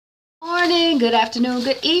Morning, good afternoon,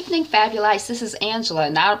 good evening, fabulous. This is Angela.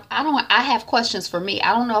 Now, I have questions for me.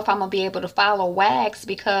 I don't know if I'm gonna be able to follow WAGS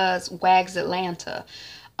because WAGS Atlanta.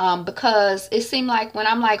 Because it seemed like when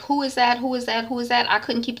I'm like, who is that? Who is that? Who is that? I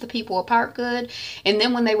couldn't keep the people apart good. And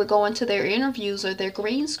then when they would go into their interviews or their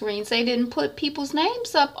green screens, they didn't put people's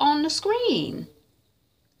names up on the screen.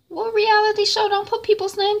 What reality show don't put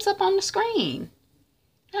people's names up on the screen?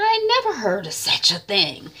 I ain't never heard of such a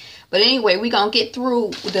thing. But anyway, we're going to get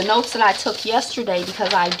through the notes that I took yesterday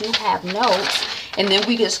because I do have notes. And then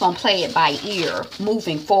we just going to play it by ear,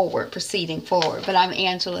 moving forward, proceeding forward. But I'm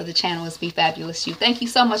Angela. The channel is Be Fabulous You. Thank you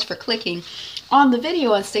so much for clicking on the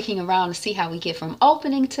video and sticking around to see how we get from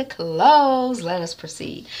opening to close. Let us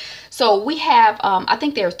proceed. So we have, I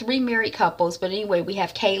think there are 3 married couples. But anyway, we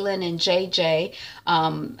have Kaylin and JJ.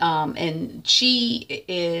 And she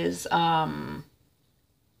is...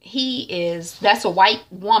 that's a white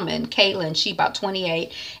woman, Kaylin. She about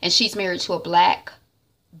 28, and she's married to a black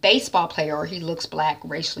baseball player, or he looks black,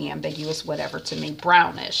 racially ambiguous, whatever to me,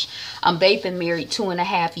 brownish. They've been married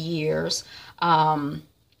 2.5 years.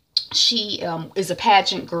 She is a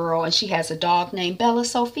pageant girl, and she has a dog named Bella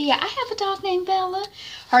Sophia. I have a dog named Bella.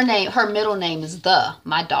 Her middle name is The.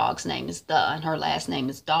 My dog's name is The, and her last name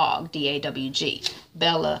is Dog, D-A-W-G.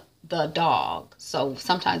 Bella the dog. So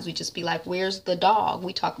sometimes we just be like, where's the dog?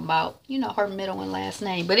 We talk about, her middle and last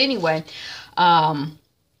name. But anyway, in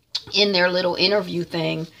their little interview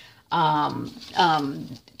thing,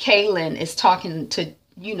 Kaylin is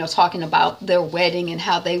talking about their wedding and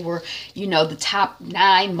how they were, the top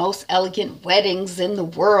 9 most elegant weddings in the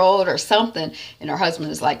world or something. And her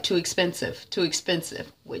husband is like, too expensive,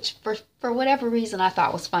 which for whatever reason I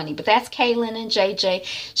thought was funny. But that's Kaylin and JJ.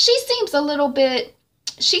 She seems a little bit,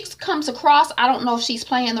 she comes across, I don't know if she's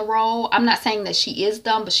playing the role. I'm not saying that she is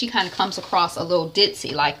dumb, but she kind of comes across a little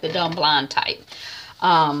ditzy, like the dumb blonde type.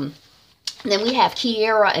 Then we have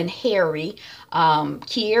Kiera and Harry.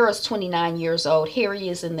 Kiera's 29 years old. Harry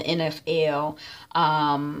is in the NFL.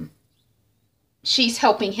 She's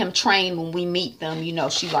helping him train when we meet them.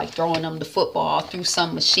 She's like throwing him the football through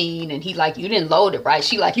some machine, and he like, you didn't load it right.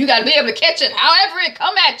 She like, you got to be able to catch it however it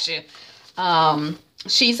come at you.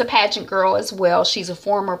 She's a pageant girl as well. She's a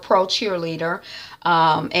former pro cheerleader.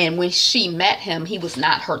 And when she met him, he was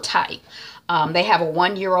not her type. They have a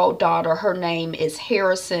 1-year-old daughter. Her name is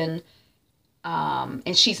Harrison.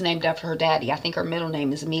 And she's named after her daddy. I think her middle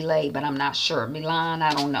name is Milay, but I'm not sure. Milan,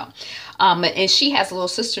 I don't know. And she has a little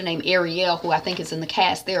sister named Ariel, who I think is in the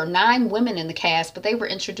cast. There are 9 women in the cast, but they were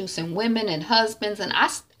introducing women and husbands. And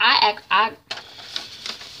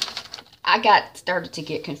I got started to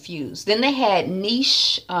get confused. Then they had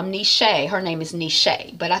Niche. Her name is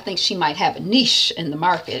Niche, but I think she might have a niche in the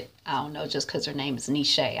market. I don't know, just because her name is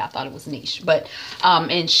Niche. I thought it was niche. But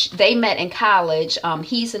they met in college.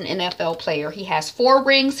 He's an NFL player. He has 4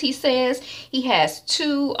 rings, he says. He has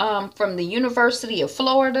 2 from the University of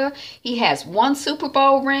Florida. He has 1 Super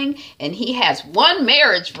Bowl ring, and he has 1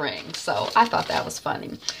 marriage ring. So I thought that was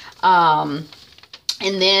funny.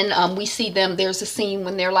 And then we see them, there's a scene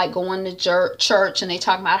when they're like going to church and they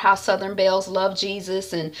talk about how Southern Belles love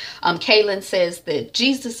Jesus. And Kaylin says that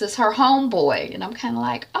Jesus is her homeboy. And I'm kind of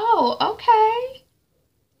like, oh, okay.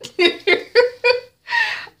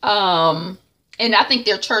 And I think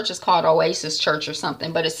their church is called Oasis Church or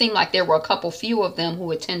something. But it seemed like there were a few of them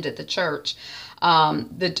who attended the church.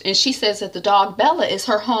 And she says that the dog Bella is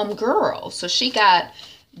her home girl. So she got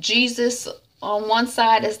Jesus on one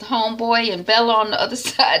side is the homeboy and Bella on the other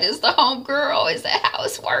side is the home girl. Is that how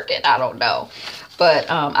it's working? I don't know. But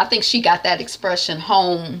I think she got that expression,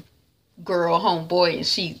 home girl, homeboy, and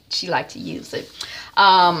she liked to use it.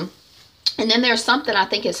 And then there's something, I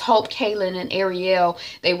think it's Hope, Kaylin, and Ariel.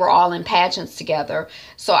 They were all in pageants together.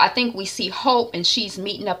 So I think we see Hope, and she's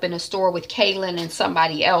meeting up in a store with Kaylin and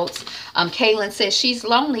somebody else. Kaylin says she's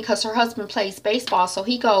lonely because her husband plays baseball. So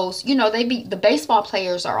he goes, the baseball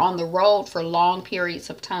players are on the road for long periods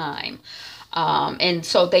of time. And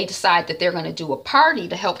so they decide that they're going to do a party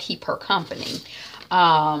to help keep her company.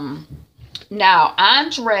 Now,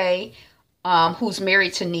 Andre, who's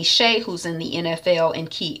married to Niche, who's in the NFL, and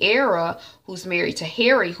Kiera, who's married to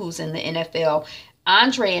Harry, who's in the NFL.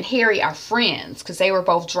 Andre and Harry are friends because they were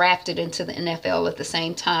both drafted into the NFL at the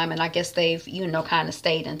same time, and I guess they've, kind of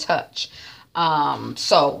stayed in touch.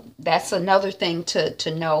 So that's another thing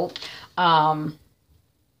to note. Hope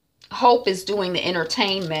is doing the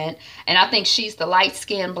entertainment, and I think she's the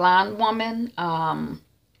light-skinned blonde woman.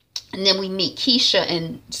 And then we meet Keisha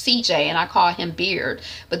and CJ, and I call him Beard.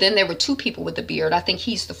 But then there were 2 people with the beard. I think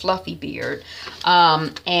he's the fluffy beard.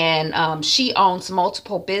 She owns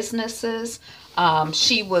multiple businesses.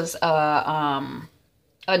 She was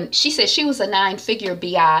she said she was a 9-figure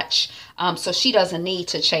biatch, so she doesn't need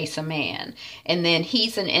to chase a man. And then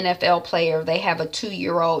he's an NFL player. They have a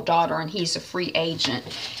 2-year-old daughter, and he's a free agent.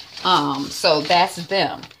 So that's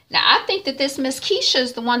them. Now, I think that this Miss Keisha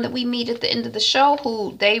is the one that we meet at the end of the show,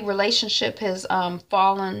 who their relationship has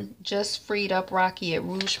fallen, just freed up Rocky at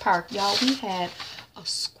Rouge Park. Y'all, we had a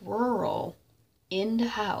squirrel in the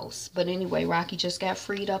house. But anyway, Rocky just got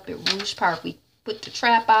freed up at Rouge Park. We put the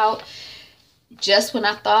trap out just when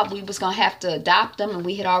I thought we was going to have to adopt them, and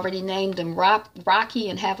we had already named him Rocky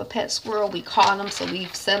and have a pet squirrel. We caught him, so we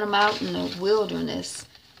set him out in the wilderness,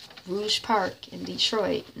 Rouge Park in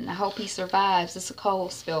Detroit, and I hope he survives. It's a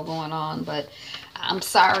cold spell going on, but I'm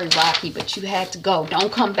sorry, Rocky, but you had to go.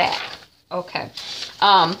 Don't come back. Okay.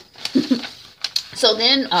 So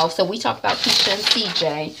then, so we talked about Keisha and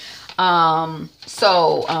CJ.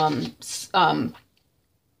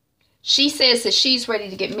 She says that she's ready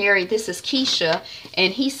to get married. This is Keisha,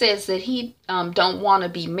 and he says that he don't want to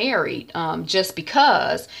be married just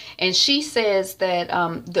because. And she says that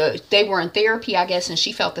they were in therapy, I guess, and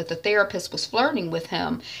she felt that the therapist was flirting with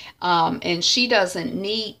him, and she doesn't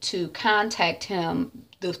need to contact him.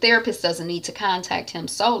 The therapist doesn't need to contact him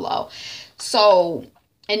solo. So.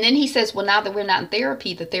 And then he says, well, now that we're not in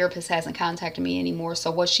therapy, the therapist hasn't contacted me anymore.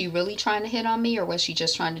 So was she really trying to hit on me, or was she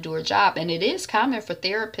just trying to do her job? And it is common for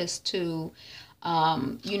therapists to,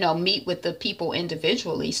 meet with the people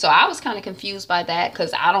individually. So I was kind of confused by that,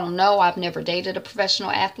 because I don't know. I've never dated a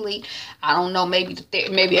professional athlete. I don't know. Maybe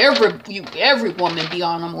every woman be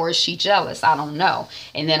on him, or is she jealous? I don't know.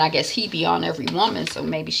 And then I guess he be on every woman. So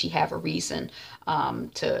maybe she have a reason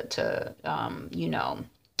to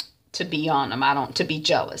be on them. To be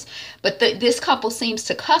jealous. But this couple seems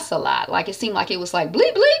to cuss a lot. Like, it seemed like it was like bleep,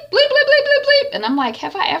 bleep, bleep, bleep, bleep, bleep, bleep. And I'm like,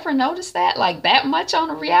 have I ever noticed that? Like, that much on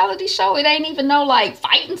a reality show? It ain't even no, like,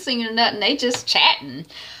 fighting scene or nothing. They just chatting.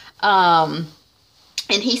 And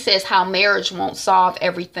he says how marriage won't solve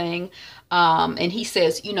everything. And he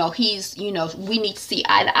says, we need to see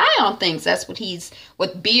eye to eye on things. That's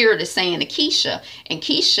what Beard is saying to Keisha.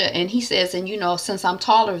 And he says, since I'm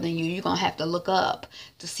taller than you, you're going to have to look up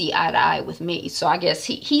to see eye to eye with me. So I guess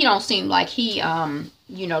he don't seem like he,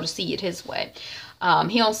 to see it his way.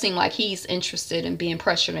 He don't seem like he's interested in being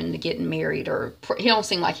pressured into getting married, or he don't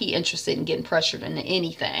seem like he's interested in getting pressured into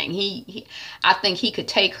anything. I think he could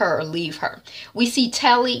take her or leave her. We meet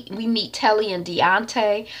Telly and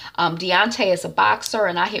Deontay. Deontay is a boxer,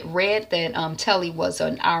 and I had read that Telly was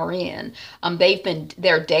an RN.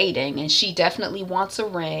 They're dating, and she definitely wants a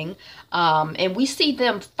ring. And we see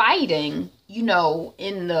them fighting,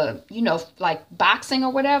 in the, like boxing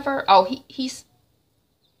or whatever. Oh,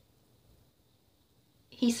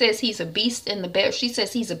 he says he's a beast in the bed. She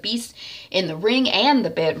says he's a beast in the ring and the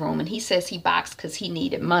bedroom. And he says he boxed because he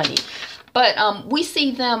needed money. But we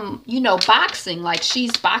see them, boxing. Like,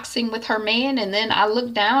 she's boxing with her man. And then I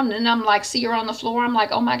look down and I'm like, see her on the floor. I'm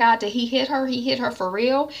like, oh my God, did he hit her? He hit her for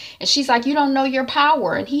real? And she's like, you don't know your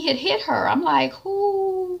power. And he had hit her. I'm like,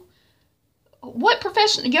 what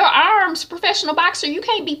your arms, professional boxer? You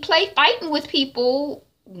can't be fighting with people,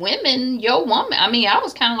 women, your woman. I mean, I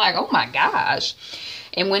was kind of like, oh my gosh.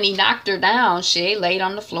 And when he knocked her down, she laid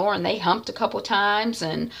on the floor, and they humped a couple times.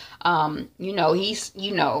 And, he's,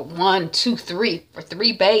 1, 2, 3 for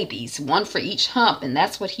 3 babies, 1 for each hump. And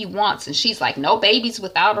that's what he wants. And she's like, no babies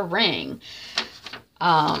without a ring.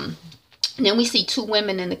 And then we see 2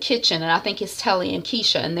 women in the kitchen, and I think it's Telly and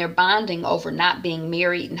Keisha, and they're bonding over not being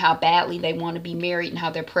married and how badly they want to be married and how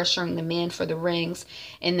they're pressuring the men for the rings.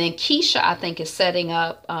 And then Keisha, I think, is setting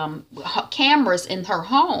up cameras in her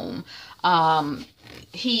home.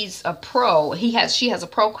 He's a pro. She has a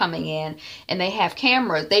pro coming in, and they have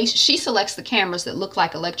cameras. She selects the cameras that look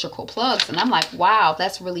like electrical plugs, and I'm like, wow,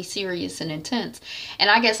 that's really serious and intense. And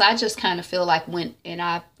I guess I just kind of feel like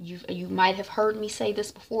you might have heard me say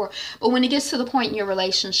this before, but when it gets to the point in your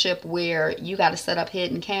relationship where you got to set up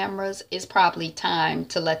hidden cameras, it's probably time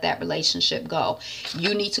to let that relationship go.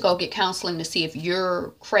 You need to go get counseling to see if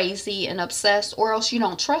you're crazy and obsessed, or else you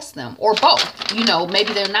don't trust them, or both.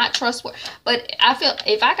 Maybe they're not trustworthy. But I feel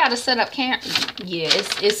if I got to set up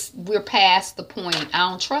cameras, we're past the point. I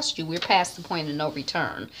don't trust you. We're past the point of no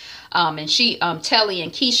return. And Telly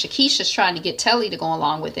and Keisha's trying to get Telly to go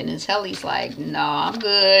along with it, and Telly's like, no, I'm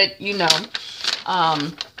good,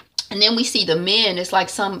 And then we see the men. It's like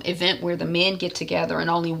some event where the men get together, and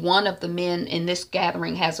only one of the men in this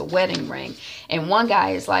gathering has a wedding ring. And one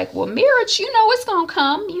guy is like, well, marriage, it's going to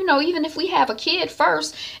come, even if we have a kid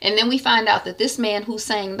first. And then we find out that this man who's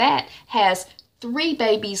saying that has 3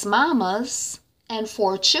 babies' mamas and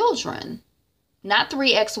 4 children. not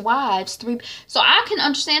 3 ex-wives, 3. So I can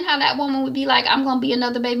understand how that woman would be like, I'm gonna be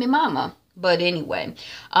another baby mama. But anyway,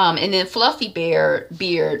 and then Fluffy Beard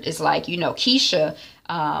is like, Keisha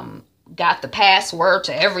got the password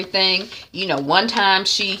to everything. One time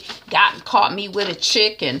she caught me with a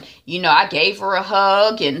chick, and I gave her a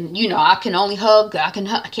hug, and I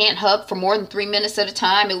can't hug for more than 3 minutes at a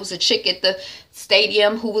time. It was a chick at the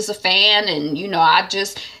stadium who was a fan, and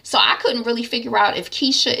so I couldn't really figure out if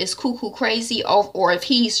Keisha is cuckoo crazy, or if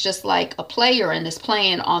he's just like a player and is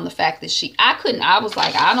playing on the fact that I was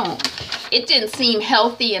like, it didn't seem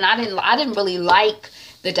healthy, and I didn't really like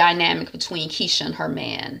the dynamic between Keisha and her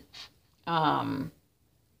man. And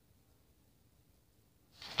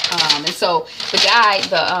so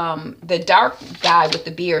the dark guy with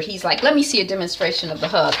the beard, he's like, let me see a demonstration of the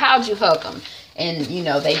hug. How'd you hug him? And,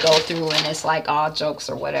 they go through, and it's like all jokes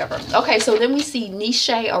or whatever. Okay, so then we see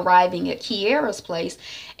Nisha arriving at Kiera's place,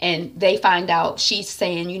 and they find out she's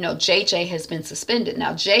saying, JJ has been suspended.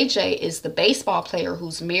 Now, JJ is the baseball player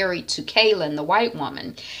who's married to Kaylin, the white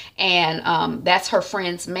woman. And that's her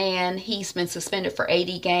friend's man. He's been suspended for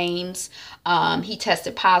 80 games. He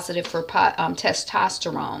tested positive for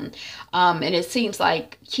testosterone. And it seems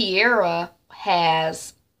like Kiera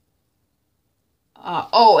has...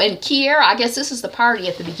 and Kiera, I guess this is the party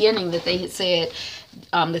at the beginning that they had said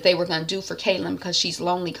that they were going to do for Caitlin because she's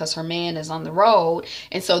lonely because her man is on the road.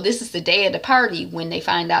 And so this is the day of the party when they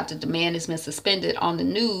find out that the man has been suspended on the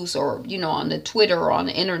news, or, on the Twitter or on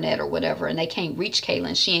the internet or whatever, and they can't reach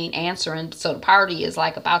Caitlin. She ain't answering. So the party is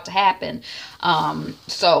like about to happen.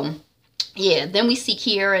 Yeah, then we see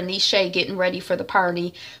Kiera and Nisha getting ready for the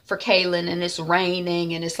party for Kaylin, and it's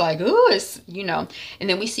raining, and it's like, oh, and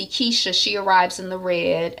then we see Keisha, she arrives in the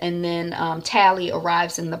red, and then Tally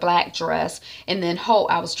arrives in the black dress, and then Hope,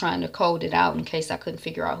 I was trying to code it out in case I couldn't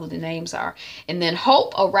figure out who the names are, and then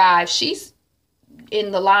Hope arrives, she's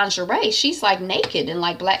in the lingerie, she's like naked and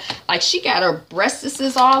like black, like she got her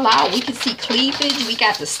breasts all out, we can see cleavage, we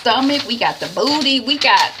got the stomach, we got the booty,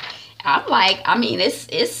 I'm like, I mean, it's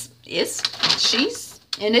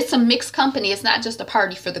a mixed company. It's not just a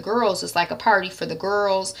party for the girls. It's like a party for the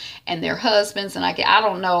girls and their husbands. And I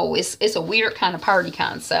don't know. It's a weird kind of party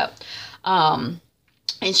concept.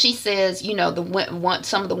 And she says,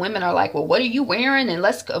 some of the women are like, well, what are you wearing? And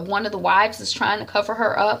one of the wives is trying to cover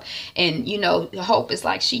her up. And, Hope is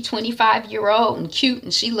like, she 25-year-old and cute,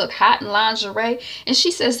 and she look hot in lingerie. And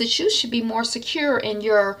she says that you should be more secure in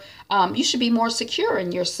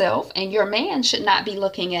yourself, and your man should not be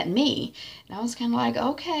looking at me. And I was kind of like,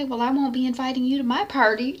 okay, well, I won't be inviting you to my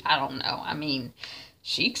party. I don't know. I mean,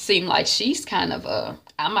 she seemed like she's kind of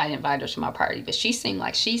I might invite her to my party, but she seemed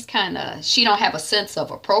like she don't have a sense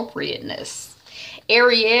of appropriateness.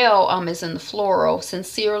 Ariel is in the floral.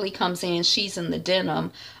 Sincerely comes in. She's in the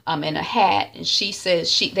denim in a hat, and she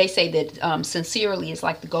says they say that Sincerely is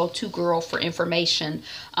like the go-to girl for information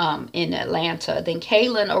in Atlanta. Then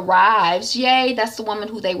Kaylin arrives. Yay, that's the woman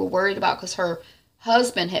who they were worried about because her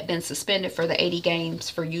husband had been suspended for the 80 games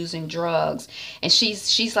for using drugs, and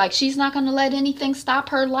she's like, she's not going to let anything stop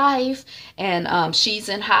her life. And she's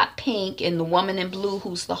in hot pink, and the woman in blue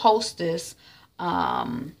who's the hostess,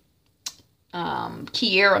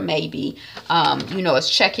 Kiera maybe, is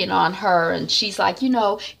checking on her, and she's like,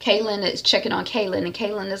 Kaylin is checking on Kaylin, and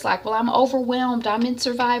Kaylin is like, well, I'm overwhelmed, I'm in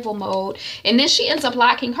survival mode. And then she ends up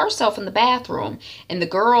locking herself in the bathroom, and the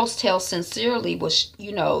girls tell Sincerely,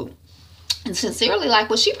 and Sincerely like,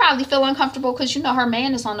 well, she probably feel uncomfortable because, her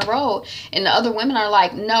man is on the road. And the other women are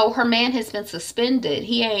like, no, her man has been suspended.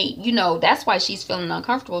 He ain't, that's why she's feeling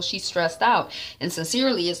uncomfortable. She's stressed out. And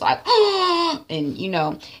Sincerely is like, oh, and,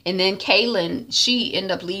 and then Kaylin, she end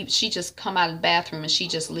up leave. She just come out of the bathroom and she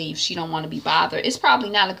just leaves. She don't want to be bothered. It's probably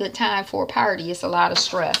not a good time for a party. It's a lot of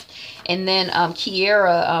stress. And then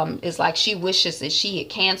Kiera is like, she wishes that she had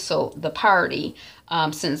canceled the party.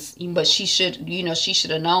 But she should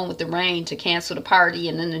have known with the rain to cancel the party,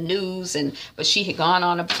 and then the news, but she had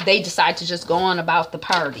they decided to just go on about the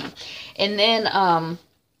party. And then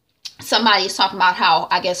somebody is talking about how,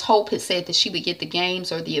 I guess, Hope had said that she would get the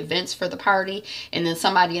games or the events for the party. And then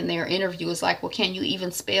somebody in their interview is like, well, can you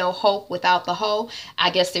even spell Hope without the hoe? I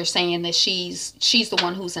guess they're saying that she's the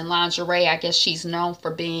one who's in lingerie. I guess she's known for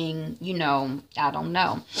being, I don't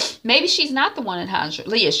know. Maybe she's not the one in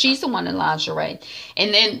lingerie. Yeah, she's the one in lingerie.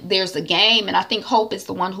 And then there's a game, and I think Hope is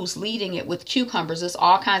the one who's leading it with cucumbers. There's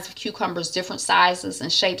all kinds of cucumbers, different sizes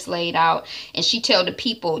and shapes laid out. And she tell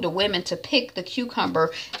the women to pick the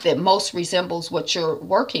cucumber that most resembles what you're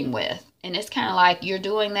working with. And it's kind of like, you're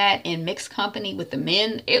doing that in mixed company with the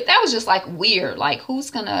men. That was just like weird. Like,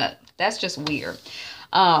 that's just weird.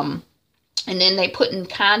 and then they putting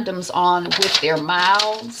condoms on with their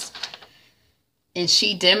mouths, and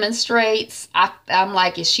she demonstrates. I'm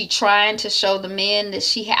like, is she trying to show the men that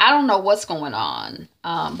I don't know what's going on.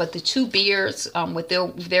 But the two beards with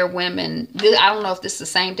their women, I don't know if this is the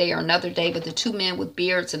same day or another day, but the two men with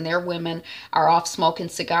beards and their women are off smoking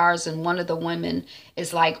cigars, and one of the women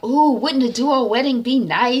is like, ooh, wouldn't a duo wedding be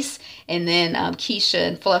nice? And then Keisha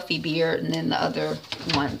and Fluffy Beard, and then the other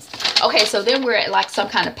ones. Okay, so then we're at like some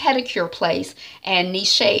kind of pedicure place, and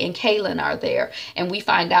Nisha and Kaylin are there, and we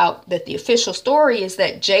find out that the official story is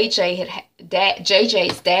that JJ's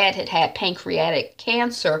dad had pancreatic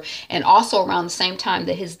cancer, and also around the same time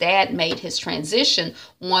that his dad made his transition,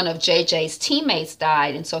 one of JJ's teammates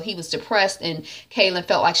died, and so he was depressed, and Kaylin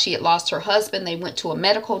felt like she had lost her husband. They went to a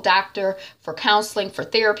medical doctor for counseling, for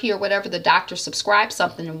therapy, or whatever. The doctor subscribed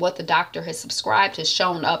something, and what the doctor has subscribed has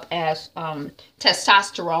shown up as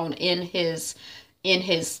testosterone in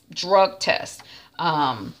his drug test.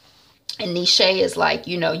 And Nisha is like,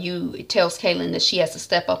 it tells Kaylin that she has to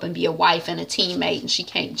step up and be a wife and a teammate, and she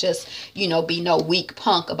can't just, be no weak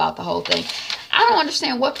punk about the whole thing. I don't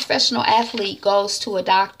understand what professional athlete goes to a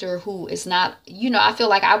doctor who is not, I feel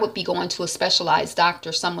like I would be going to a specialized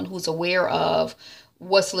doctor, someone who's aware of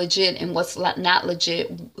what's legit and what's not legit,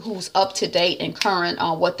 who's up to date and current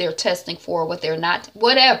on what they're testing for, what they're not,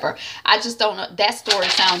 whatever. I just don't know. That story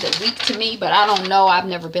sounded weak to me, but I don't know. I've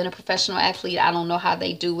never been a professional athlete. I don't know how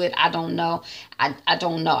they do it. I don't know. I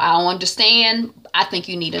don't know. I don't understand. I think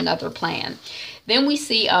you need another plan. Then we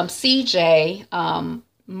see CJ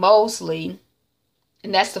Mosley,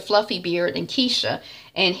 and that's the Fluffy Beard, and Keisha.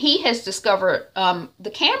 And he has discovered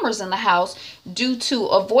the cameras in the house due to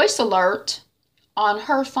a voice alert on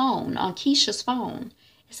her phone, on Keisha's phone.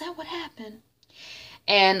 Is that what happened?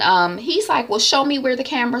 And he's like, well, show me where the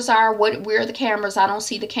cameras are. Where are the cameras? I don't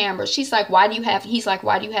see the cameras. He's like, why do you have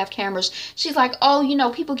cameras? She's like,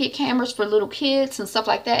 oh, people get cameras for little kids and stuff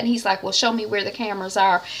like that. And he's like, well, show me where the cameras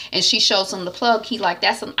are. And she shows him the plug. He's like,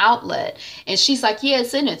 that's an outlet. And she's like, yeah,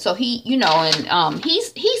 it's in it. So he, and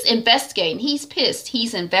he's investigating. He's pissed.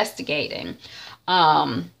 He's investigating.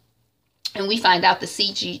 And we find out that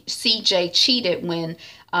CJ cheated when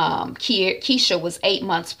Keisha was 8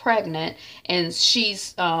 months pregnant, and she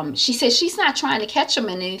says she's not trying to catch him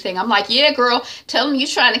in anything. I'm like, yeah, girl, tell him you're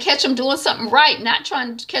trying to catch him doing something right, not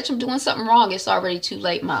trying to catch him doing something wrong. It's already too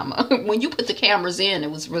late, mama. When you put the cameras in,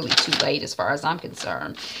 it was really too late as far as I'm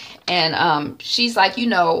concerned. And she's like, you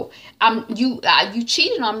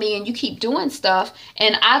cheated on me and you keep doing stuff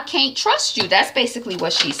and I can't trust you. That's basically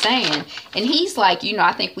what she's saying. And he's like,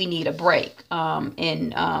 I think we need a break.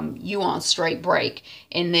 And you on straight break.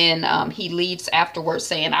 And then he leaves afterwards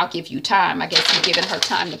saying, I'll give you time. I guess he's giving her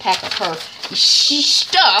time to pack up her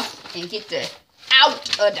stuff and get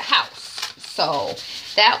out of the house. So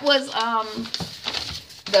that was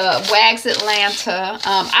the WAGS Atlanta.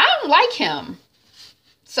 I don't like him.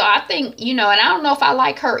 So I think, and I don't know if I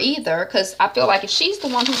like her either, because I feel like if she's the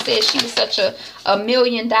one who said she was such a $1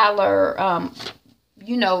 million,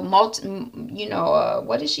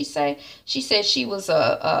 what did she say? She said she was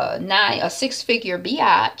a six-figure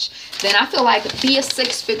biatch. Then I feel like be a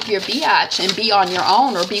six-figure biatch and be on your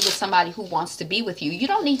own, or be with somebody who wants to be with you. You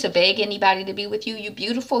don't need to beg anybody to be with you. You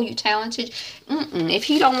beautiful, you talented. If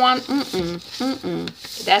he don't want,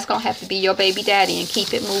 that's going to have to be your baby daddy, and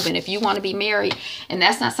keep it moving. If you want to be married and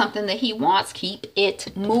that's not something that he wants, keep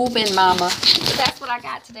it moving, mama. So that's what I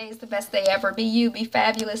got today. Is the best day ever. Be you, be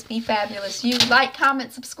fabulous, you. Like,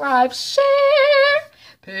 comment, subscribe, share.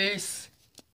 Peace.